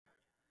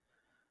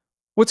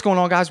What's going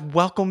on, guys?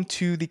 Welcome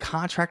to the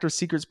Contractor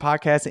Secrets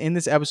Podcast. In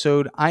this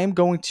episode, I am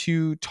going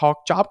to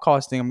talk job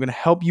costing. I'm going to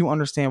help you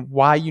understand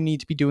why you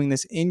need to be doing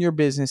this in your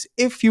business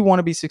if you want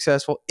to be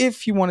successful,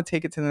 if you want to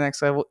take it to the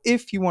next level,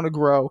 if you want to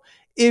grow,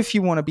 if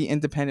you want to be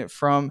independent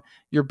from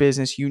your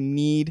business. You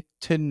need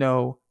to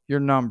know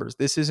your numbers.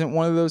 This isn't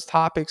one of those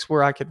topics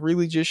where I could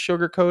really just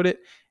sugarcoat it.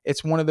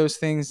 It's one of those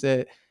things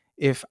that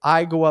if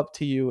I go up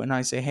to you and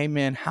I say, hey,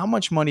 man, how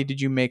much money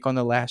did you make on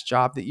the last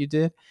job that you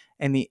did?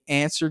 And the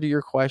answer to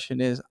your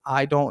question is,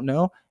 I don't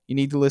know, you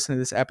need to listen to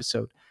this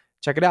episode.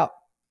 Check it out.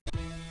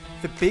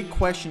 The big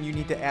question you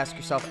need to ask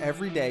yourself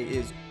every day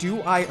is,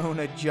 do I own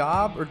a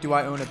job or do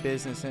I own a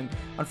business? And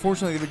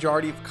unfortunately, the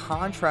majority of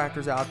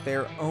contractors out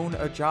there own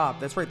a job.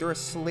 That's right, they're a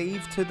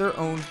slave to their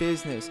own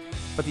business.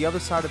 But the other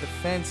side of the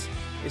fence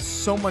is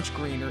so much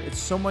greener, it's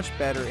so much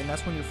better, and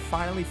that's when you're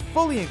finally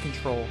fully in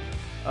control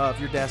of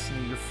your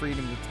destiny, your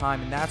freedom, your time.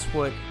 And that's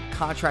what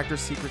Contractor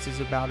Secrets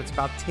is about. It's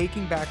about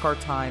taking back our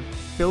time,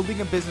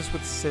 building a business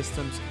with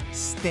systems,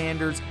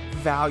 standards,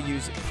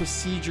 values,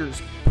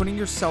 procedures, putting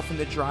yourself in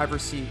the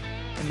driver's seat.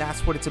 And that's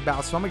what it's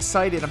about. So I'm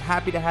excited. I'm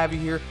happy to have you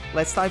here.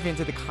 Let's dive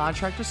into the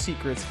Contractor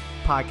Secrets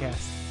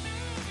podcast.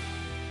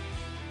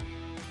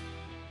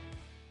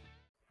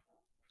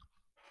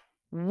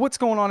 What's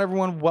going on,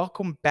 everyone?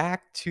 Welcome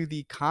back to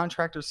the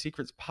Contractor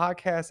Secrets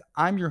podcast.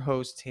 I'm your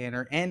host,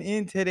 Tanner. And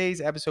in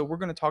today's episode, we're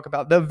going to talk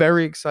about the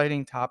very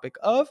exciting topic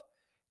of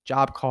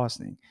job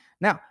costing.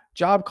 Now,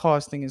 job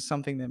costing is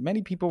something that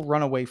many people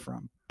run away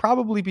from,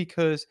 probably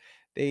because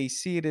they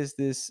see it as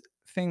this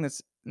thing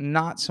that's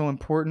not so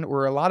important,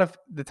 or a lot of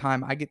the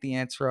time I get the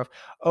answer of,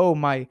 oh,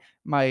 my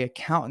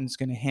accountant's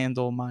going to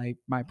handle my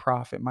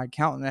profit. My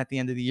accountant at the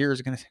end of the year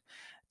is going to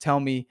tell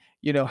me,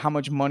 how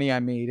much money I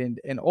made.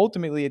 And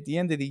ultimately at the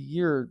end of the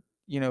year,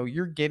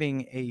 you're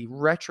getting a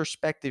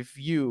retrospective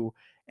view.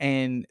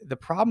 And the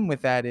problem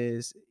with that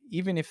is,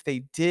 even if they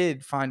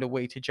did find a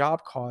way to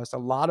job cost, a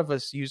lot of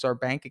us use our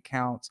bank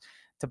accounts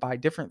to buy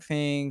different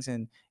things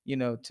and,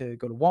 to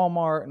go to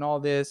Walmart and all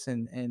this.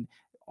 And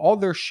all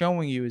they're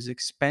showing you is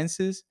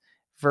expenses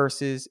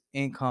versus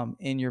income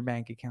in your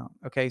bank account.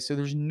 Okay. So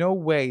there's no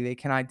way they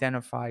can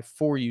identify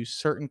for you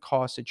certain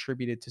costs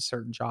attributed to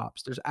certain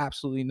jobs. There's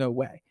absolutely no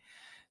way.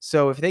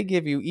 So if they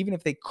give you, even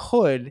if they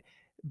could,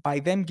 by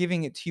them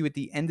giving it to you at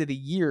the end of the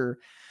year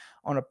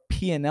on a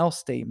P&L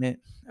statement,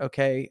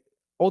 okay,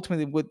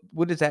 ultimately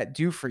what does that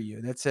do for you?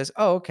 That says,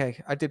 oh,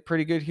 okay, I did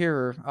pretty good here,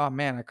 or oh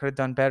man, I could have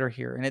done better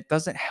here. And it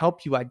doesn't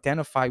help you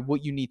identify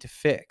what you need to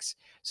fix.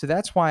 So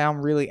that's why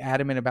I'm really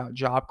adamant about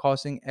job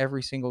costing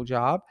every single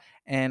job.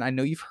 And I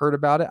know you've heard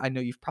about it. I know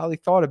you've probably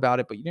thought about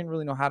it, but you didn't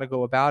really know how to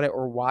go about it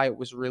or why it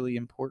was really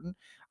important.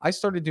 I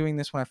started doing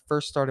this when I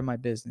first started my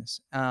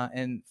business.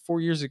 And 4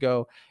 years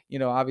ago,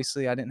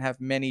 obviously I didn't have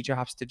many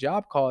jobs to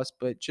job cost,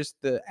 but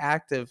just the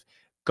act of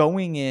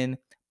going in,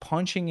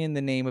 punching in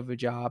the name of a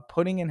job,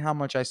 putting in how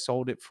much I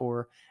sold it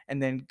for,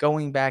 and then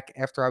going back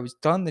after I was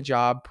done the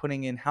job,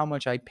 putting in how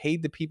much I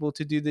paid the people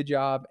to do the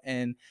job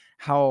and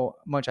how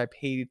much I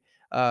paid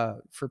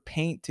for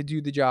paint to do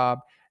the job,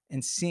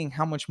 and seeing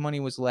how much money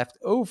was left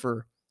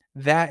over.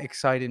 That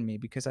excited me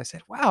because I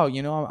said, wow,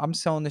 I'm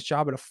selling this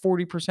job at a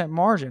 40%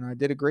 margin. I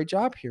did a great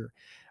job here.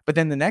 But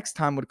then the next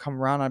time would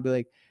come around, I'd be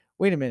like,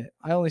 wait a minute,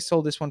 I only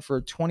sold this one for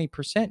a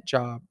 20%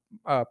 job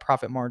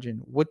profit margin.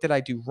 What did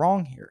I do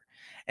wrong here?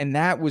 And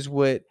that was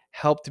what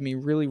helped me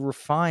really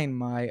refine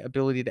my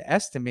ability to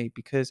estimate,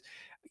 because,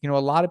 a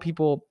lot of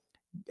people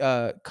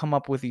come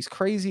up with these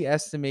crazy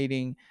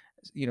estimating,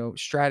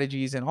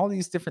 strategies and all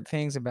these different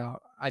things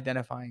about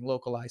identifying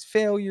localized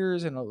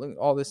failures and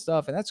all this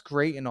stuff. And that's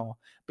great and all,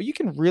 but you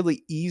can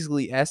really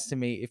easily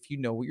estimate if you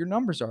know what your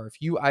numbers are.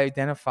 If you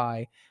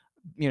identify,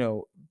 you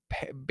know,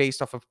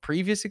 based off of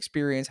previous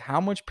experience, how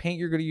much paint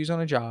you're going to use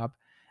on a job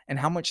and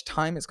how much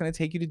time it's going to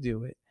take you to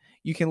do it.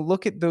 You can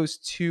look at those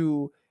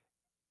two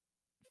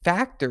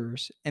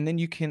factors, and then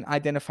you can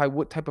identify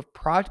what type of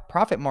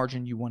profit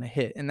margin you want to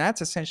hit. And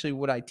that's essentially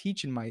what I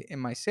teach in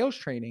my sales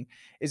training.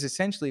 Is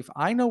essentially, if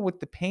I know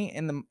what the paint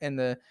and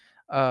the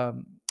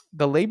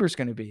labor is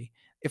going to be,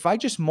 if I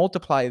just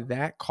multiply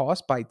that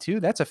cost by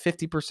two, that's a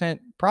 50%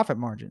 profit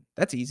margin.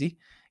 That's easy.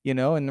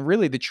 And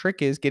really the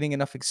trick is getting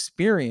enough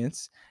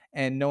experience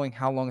and knowing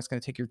how long it's going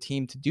to take your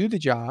team to do the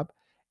job,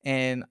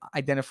 and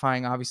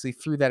identifying, obviously,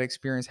 through that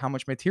experience, how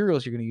much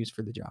materials you're going to use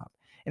for the job.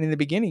 And in the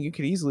beginning, you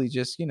could easily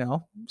just,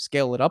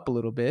 scale it up a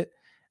little bit,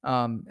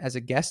 as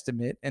a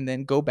guesstimate, and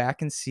then go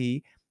back and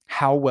see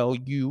how well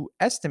you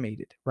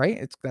estimated,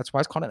 right? That's why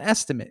it's called an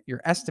estimate.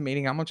 You're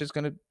estimating how much it's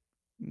going to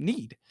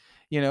need,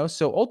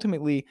 So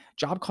ultimately,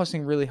 job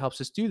costing really helps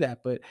us do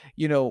that. But,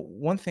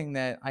 one thing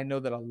that I know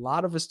that a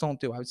lot of us don't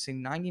do, I would say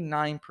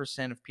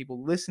 99% of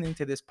people listening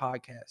to this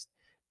podcast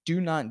do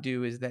not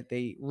do, is that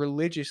they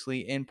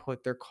religiously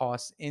input their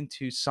costs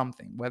into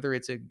something, whether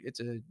it's a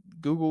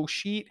Google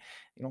sheet,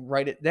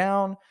 write it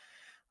down,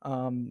 I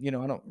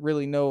don't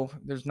really know.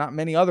 There's not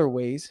many other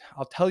ways.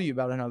 I'll tell you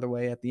about another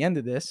way at the end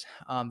of this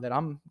that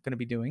I'm going to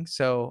be doing.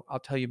 So I'll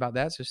tell you about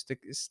that. So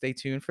stay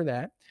tuned for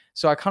that.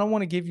 So I kind of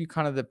want to give you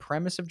kind of the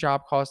premise of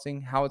job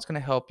costing, how it's going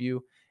to help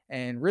you,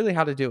 and really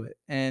how to do it.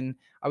 And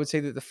I would say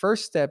that the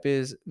first step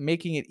is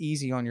making it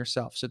easy on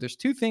yourself. So there's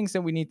two things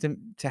that we need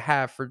to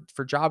have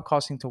for job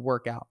costing to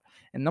work out.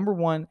 And number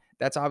one,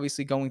 that's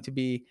obviously going to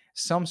be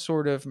some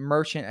sort of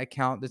merchant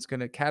account that's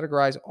going to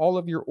categorize all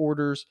of your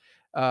orders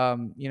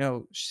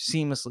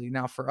seamlessly.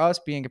 Now, for us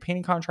being a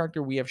painting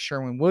contractor, we have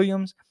Sherwin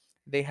Williams.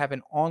 They have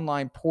an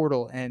online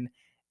portal, and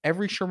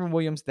every Sherwin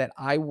Williams that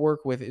I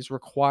work with is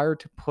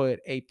required to put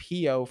a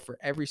PO for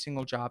every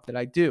single job that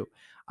I do.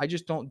 I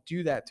just don't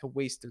do that to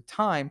waste their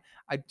time.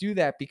 I do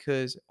that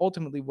because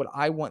ultimately what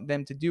I want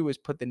them to do is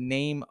put the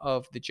name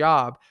of the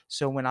job.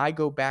 So when I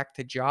go back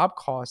to job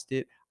cost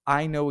it,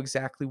 I know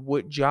exactly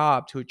what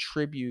job to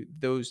attribute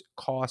those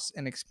costs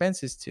and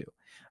expenses to.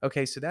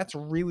 Okay, so that's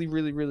really,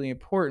 really, really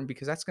important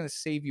because that's going to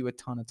save you a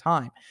ton of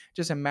time.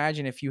 Just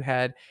imagine if you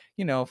had,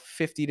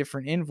 50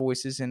 different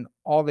invoices and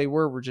all they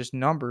were just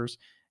numbers.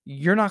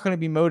 You're not going to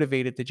be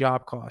motivated to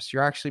job cost.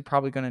 You're actually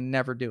probably going to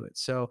never do it.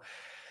 So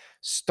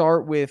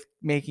start with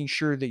making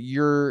sure that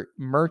your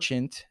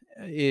merchant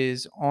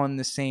is on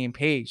the same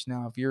page.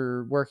 Now, if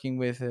you're working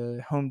with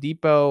a Home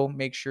Depot,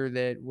 make sure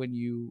that when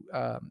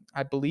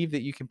I believe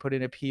that you can put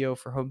in a PO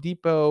for Home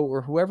Depot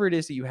or whoever it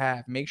is that you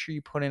have, make sure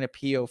you put in a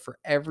PO for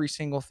every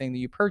single thing that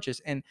you purchase.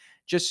 And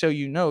just so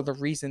you know, the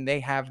reason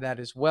they have that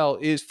as well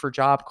is for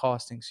job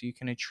costing. So you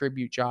can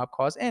attribute job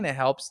costs and it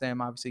helps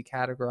them obviously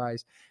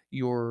categorize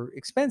your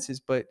expenses,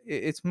 but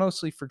it's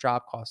mostly for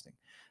job costing.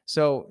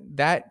 So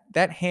that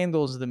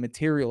handles the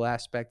material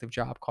aspect of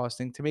job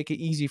costing to make it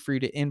easy for you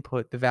to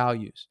input the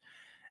values.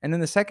 And then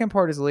the second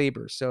part is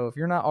labor. So if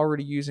you're not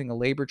already using a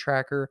labor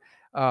tracker,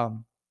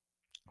 um,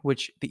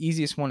 which the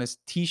easiest one is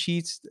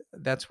T-Sheets,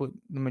 that's what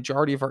the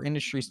majority of our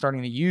industry is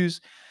starting to use,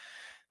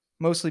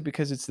 mostly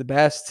because it's the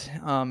best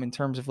in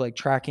terms of like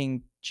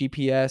tracking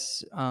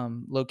GPS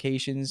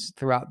locations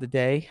throughout the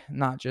day,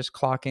 not just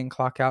clock in,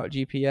 clock out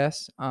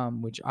GPS,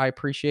 which I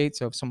appreciate.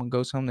 So if someone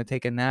goes home to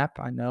take a nap,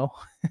 I know,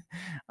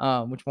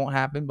 which won't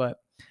happen. But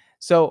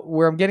so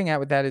where I'm getting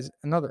at with that is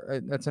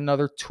that's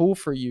another tool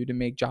for you to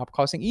make job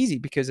costing easy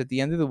because at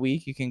the end of the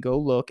week you can go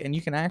look and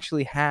you can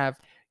actually have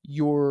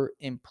your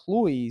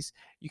employees,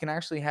 you can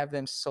actually have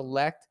them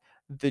select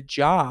the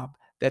job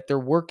that they're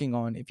working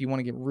on if you want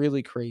to get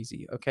really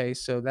crazy. Okay.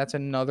 So that's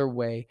another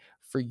way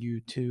for you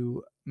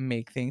to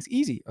make things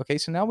easy. Okay.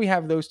 So now we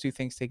have those two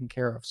things taken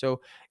care of.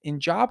 So in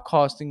job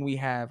costing, we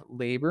have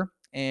labor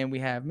and we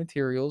have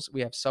materials,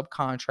 we have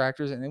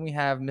subcontractors, and then we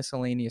have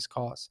miscellaneous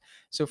costs.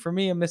 So for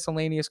me, a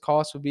miscellaneous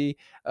cost would be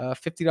a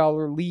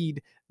 $50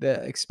 lead,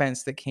 the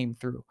expense that came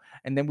through.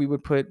 And then we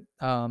would put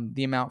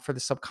the amount for the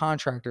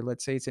subcontractor.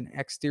 Let's say it's an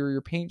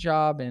exterior paint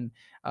job and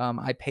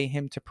I pay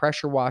him to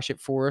pressure wash it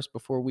for us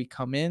before we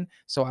come in.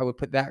 So I would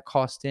put that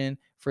cost in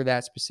for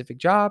that specific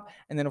job.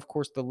 And then, of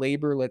course, the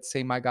labor, let's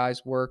say my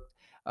guys worked,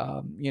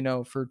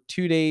 for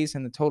 2 days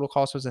and the total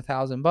cost was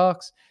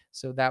 $1,000.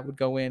 So that would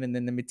go in. And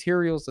then the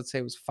materials, let's say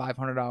it was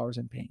 $500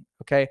 in paint.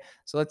 Okay.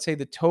 So let's say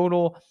the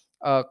total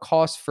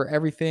cost for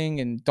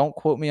everything, and don't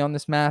quote me on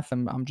this math.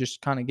 I'm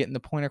just kind of getting the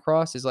point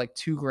across, is like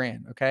 2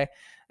 grand. Okay.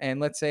 And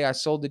let's say I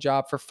sold the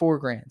job for 4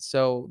 grand.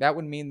 So that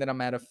would mean that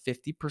I'm at a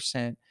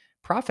 50%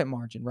 profit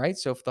margin, right?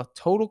 So if the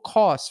total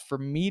cost for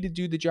me to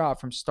do the job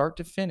from start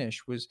to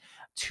finish was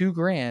 2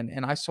 grand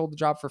and I sold the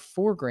job for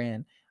 4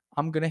 grand,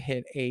 I'm going to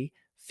hit a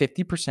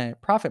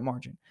 50% profit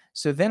margin.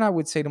 So then I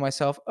would say to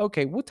myself,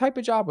 okay, what type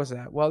of job was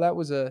that? Well, that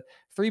was a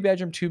 3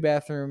 bedroom, 2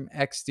 bathroom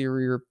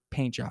exterior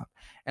paint job.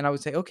 And I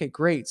would say, okay,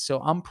 great. So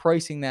I'm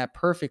pricing that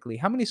perfectly.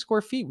 How many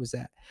square feet was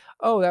that?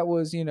 Oh, that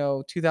was,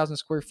 2,000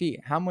 square feet.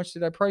 How much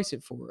did I price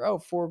it for? Oh,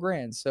 4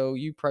 grand. So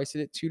you price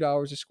it at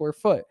 $2 a square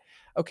foot.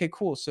 Okay,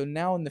 cool. So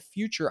now in the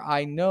future,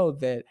 I know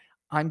that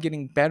I'm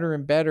getting better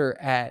and better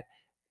at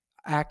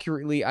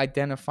accurately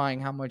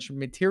identifying how much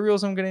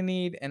materials I'm going to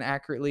need and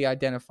accurately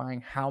identifying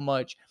how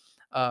much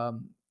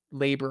um,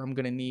 labor I'm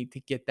going to need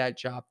to get that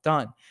job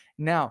done.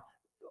 Now,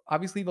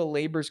 obviously, the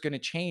labor is going to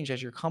change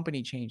as your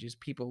company changes.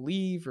 People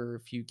leave, or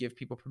if you give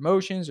people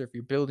promotions, or if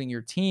you're building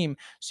your team.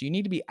 So you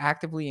need to be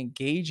actively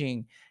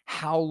engaging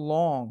how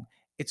long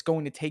it's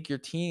going to take your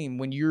team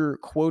when you're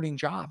quoting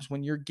jobs,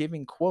 when you're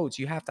giving quotes.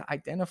 You have to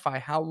identify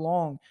how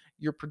long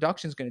your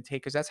production is going to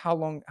take because that's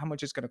how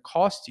much it's going to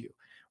cost you,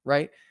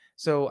 right?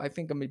 So I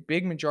think a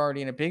big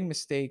majority and a big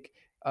mistake,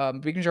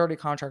 big majority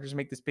of contractors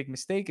make this big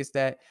mistake is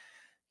that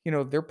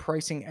they're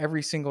pricing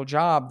every single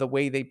job the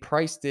way they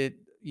priced it,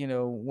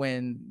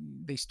 when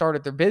they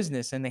started their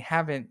business, and they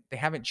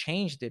haven't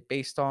changed it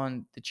based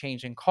on the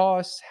change in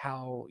costs,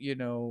 how,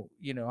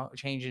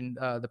 changing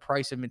the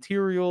price of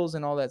materials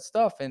and all that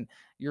stuff. And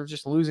you're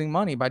just losing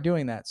money by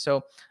doing that.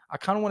 So I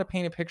kind of want to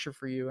paint a picture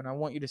for you and I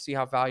want you to see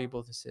how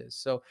valuable this is.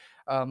 So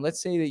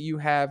let's say that you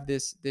have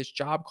this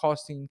job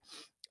costing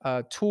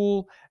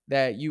tool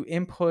that you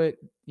input,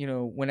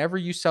 whenever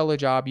you sell a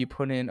job, you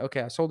put in,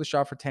 okay, I sold this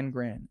job for 10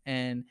 grand.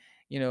 And,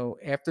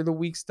 after the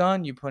week's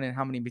done, you put in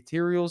how many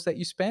materials that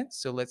you spent.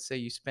 So let's say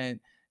you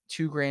spent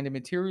 2 grand in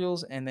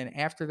materials. And then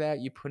after that,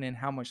 you put in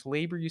how much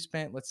labor you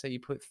spent. Let's say you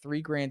put 3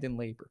 grand in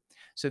labor.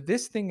 So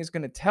this thing is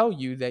going to tell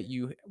you that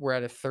you were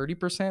at a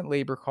 30%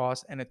 labor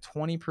cost and a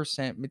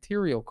 20%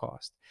 material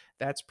cost.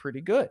 That's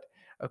pretty good.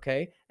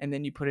 Okay. And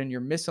then you put in your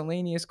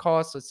miscellaneous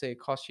costs. Let's say it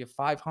costs you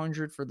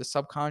 500 for the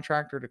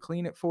subcontractor to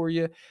clean it for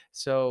you.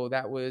 So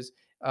that was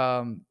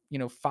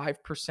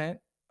 5%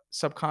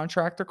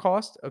 subcontractor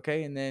cost.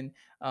 Okay. And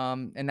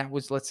that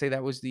was, let's say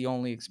that was the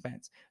only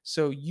expense.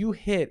 So you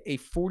hit a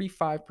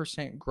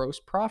 45% gross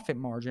profit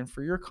margin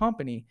for your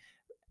company,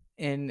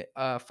 and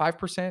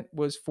 5%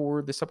 was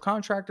for the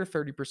subcontractor,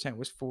 30%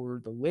 was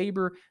for the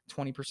labor,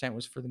 20%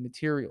 was for the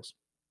materials.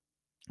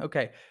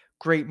 Okay,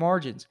 great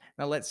margins.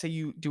 Now, let's say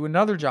you do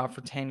another job for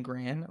 10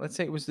 grand. Let's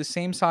say it was the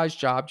same size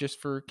job, just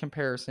for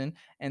comparison.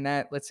 And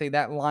let's say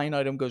that line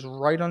item goes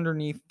right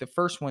underneath the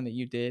first one that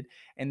you did.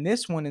 And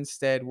this one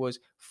instead was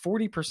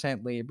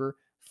 40% labor,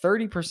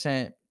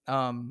 30%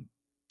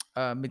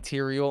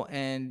 material,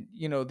 and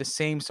the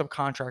same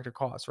subcontractor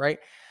costs, right?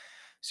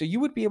 So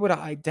you would be able to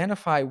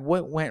identify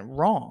what went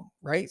wrong,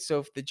 right? So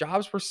if the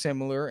jobs were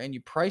similar and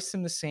you priced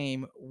them the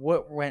same,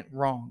 what went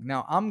wrong?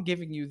 Now, I'm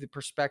giving you the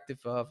perspective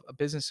of a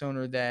business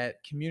owner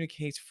that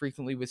communicates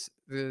frequently with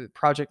the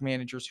project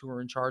managers who are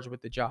in charge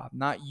with the job,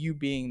 not you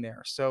being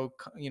there. So,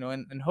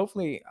 and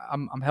hopefully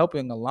I'm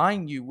helping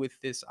align you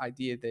with this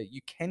idea that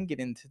you can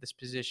get into this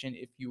position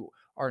if you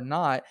are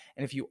not.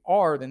 And if you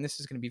are, then this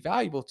is going to be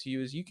valuable to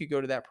you, is you could go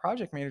to that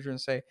project manager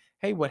and say,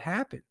 hey, what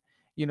happened?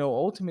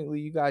 Ultimately,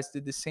 you guys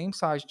did the same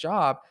size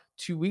job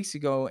 2 weeks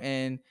ago,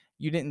 and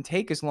you didn't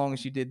take as long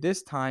as you did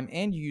this time,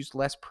 and you used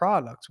less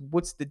products.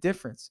 What's the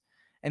difference?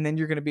 And then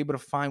you're going to be able to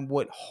find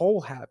what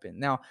hole happened.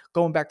 Now,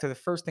 going back to the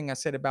first thing I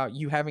said about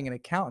you having an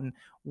accountant,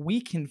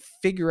 we can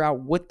figure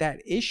out what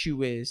that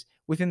issue is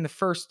within the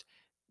first,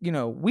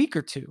 week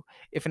or two.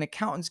 If an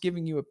accountant's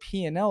giving you a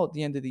P&L at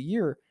the end of the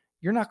year,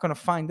 you're not going to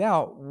find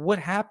out what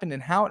happened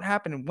and how it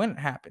happened and when it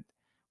happened,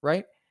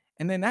 right?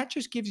 And then that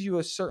just gives you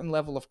a certain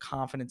level of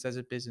confidence as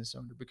a business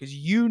owner, because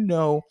you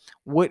know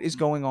what is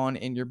going on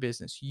in your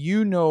business.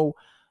 You know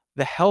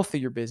the health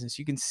of your business.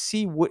 You can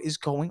see what is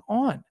going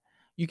on.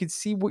 You can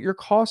see what your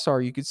costs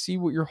are. You can see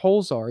what your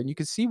holes are, and you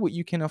can see what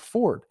you can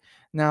afford.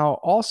 Now,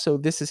 also,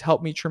 this has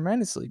helped me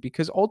tremendously,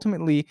 because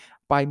ultimately,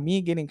 by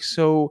me getting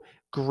so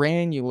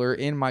granular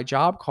in my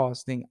job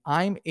costing,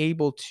 I'm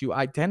able to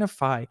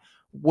identify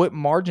what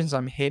margins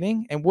I'm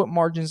hitting and what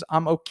margins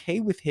I'm okay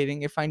with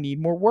hitting if I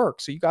need more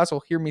work. So you guys will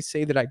hear me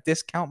say that I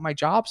discount my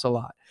jobs a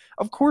lot.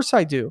 Of course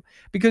I do,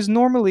 because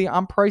normally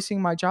I'm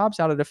pricing my jobs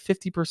out at a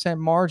 50%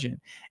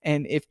 margin.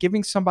 And if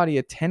giving somebody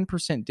a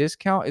 10%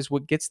 discount is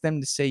what gets them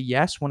to say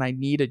yes when I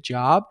need a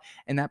job,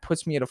 and that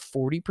puts me at a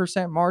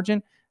 40%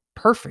 margin,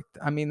 perfect.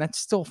 I mean, that's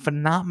still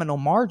phenomenal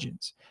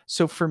margins.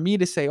 So for me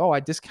to say, oh, I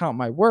discount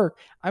my work,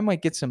 I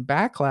might get some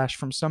backlash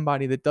from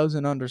somebody that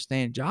doesn't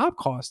understand job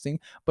costing.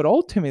 But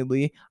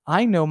ultimately,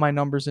 I know my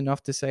numbers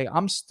enough to say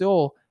I'm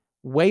still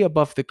way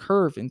above the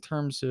curve in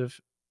terms of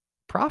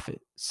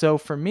profit. So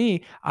for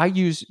me, I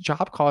use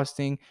job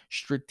costing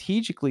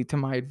strategically to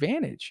my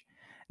advantage.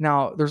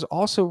 Now, there's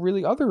also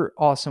really other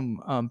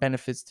awesome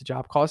benefits to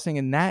job costing,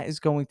 and that is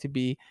going to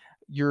be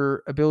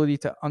your ability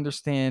to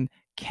understand,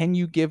 can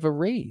you give a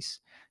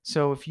raise?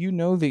 So if you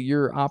know that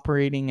you're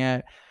operating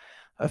at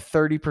a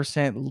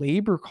 30%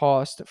 labor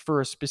cost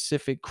for a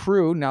specific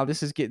crew. Now,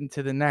 this is getting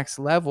to the next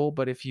level,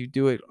 but if you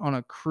do it on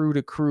a crew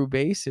to crew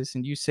basis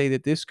and you say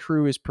that this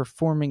crew is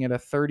performing at a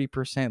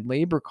 30%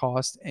 labor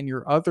cost and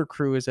your other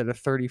crew is at a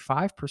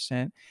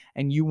 35%,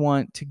 and you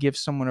want to give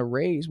someone a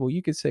raise, well,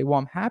 you could say, well,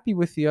 I'm happy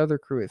with the other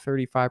crew at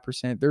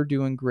 35%. They're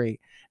doing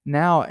great.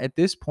 Now, at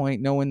this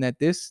point, knowing that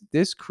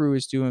this crew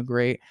is doing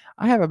great,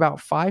 I have about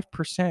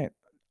 5%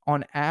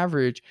 on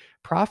average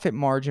profit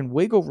margin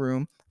wiggle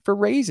room for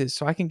raises,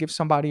 so I can give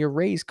somebody a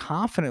raise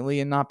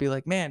confidently and not be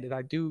like, man, did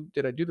I do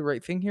the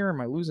right thing here?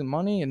 Am I losing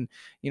money? And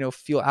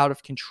feel out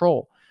of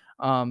control.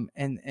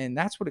 And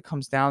that's what it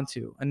comes down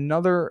to.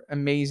 Another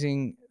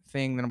amazing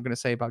thing that I'm going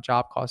to say about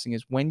job costing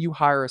is when you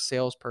hire a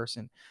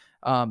salesperson,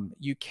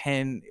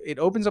 it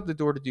opens up the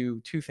door to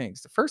do two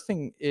things. The first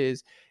thing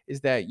is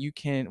that you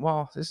can,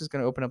 well, this is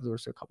going to open up the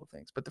doors to a couple of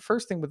things, but the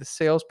first thing with a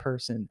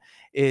salesperson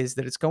is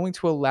that it's going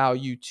to allow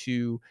you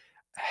to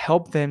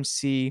help them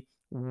see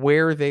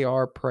where they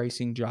are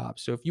pricing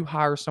jobs. So if you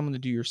hire someone to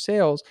do your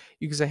sales,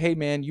 you can say, hey,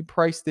 man, you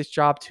priced this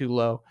job too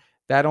low.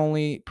 That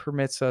only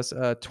permits us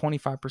a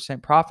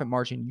 25% profit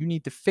margin. You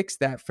need to fix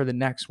that for the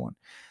next one.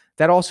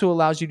 That also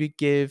allows you to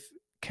give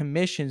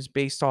commissions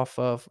based off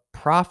of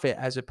profit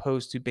as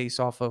opposed to based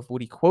off of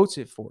what he quotes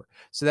it for.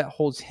 So that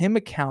holds him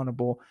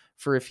accountable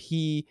for if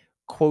he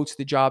quotes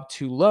the job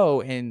too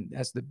low, and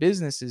as the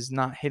business is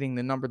not hitting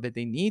the number that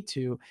they need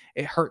to,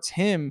 it hurts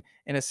him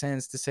in a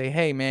sense to say,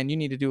 hey, man, you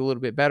need to do a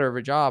little bit better of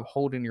a job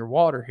holding your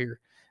water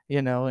here.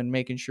 and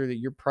making sure that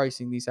you're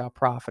pricing these out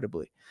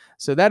profitably.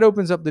 So that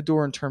opens up the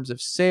door in terms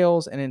of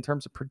sales, and in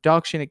terms of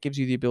production, it gives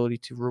you the ability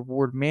to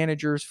reward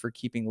managers for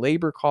keeping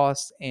labor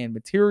costs and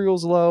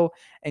materials low.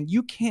 And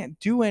you can't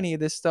do any of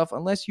this stuff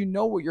unless you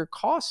know what your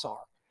costs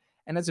are.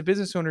 And as a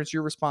business owner, it's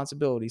your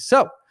responsibility.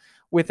 So,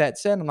 with that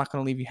said, I'm not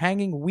going to leave you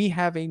hanging. We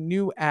have a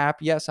new app.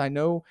 Yes, I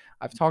know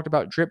I've talked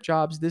about Drip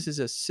Jobs. This is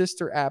a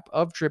sister app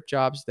of Drip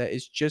Jobs that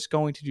is just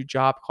going to do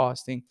job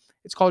costing.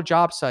 It's called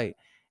JobSite,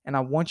 and I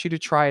want you to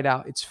try it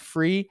out. It's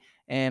free,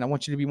 and I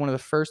want you to be one of the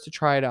first to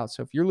try it out.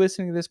 So if you're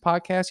listening to this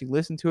podcast, you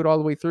listened to it all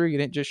the way through, you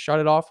didn't just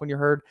shut it off when you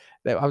heard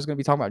that I was going to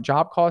be talking about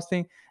job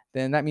costing,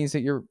 then that means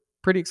that you're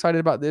pretty excited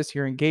about this.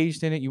 You're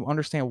engaged in it. You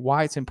understand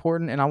why it's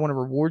important, and I want to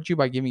reward you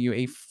by giving you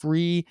a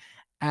free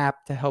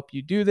app to help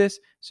you do this.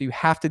 So you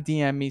have to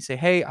DM me, say,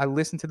 hey, I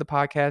listened to the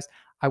podcast.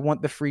 I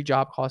want the free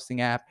job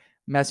costing app.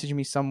 Message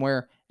me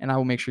somewhere and I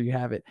will make sure you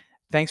have it.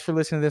 Thanks for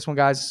listening to this one,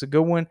 guys. It's a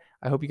good one.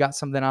 I hope you got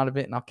something out of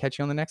it, and I'll catch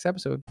you on the next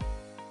episode.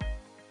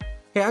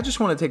 Hey, I just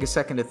want to take a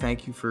second to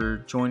thank you for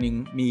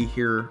joining me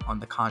here on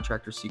the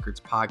Contractor Secrets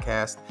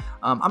podcast.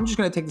 I'm just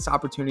going to take this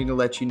opportunity to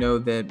let you know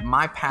that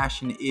my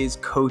passion is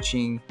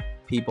coaching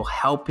people,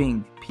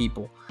 helping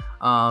people.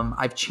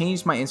 I've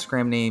changed my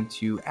Instagram name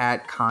to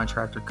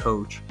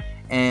 @ContractorCoach,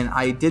 and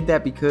I did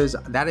that because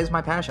that is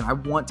my passion. I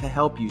want to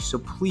help you. So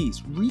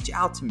please reach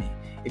out to me.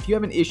 If you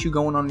have an issue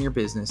going on in your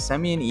business,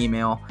 send me an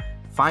email,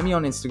 find me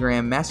on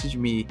Instagram, message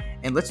me,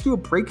 and let's do a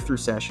breakthrough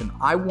session.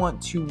 I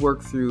want to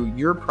work through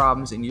your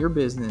problems in your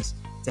business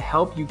to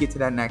help you get to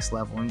that next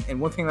level. And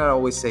one thing that I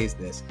always say is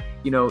this,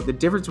 the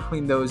difference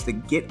between those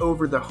that get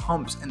over the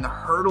humps and the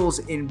hurdles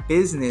in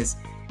business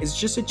is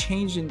just a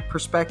change in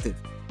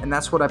perspective. And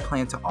that's what I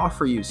plan to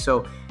offer you.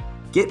 So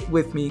get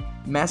with me,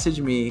 message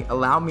me,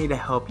 allow me to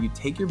help you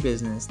take your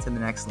business to the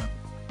next level.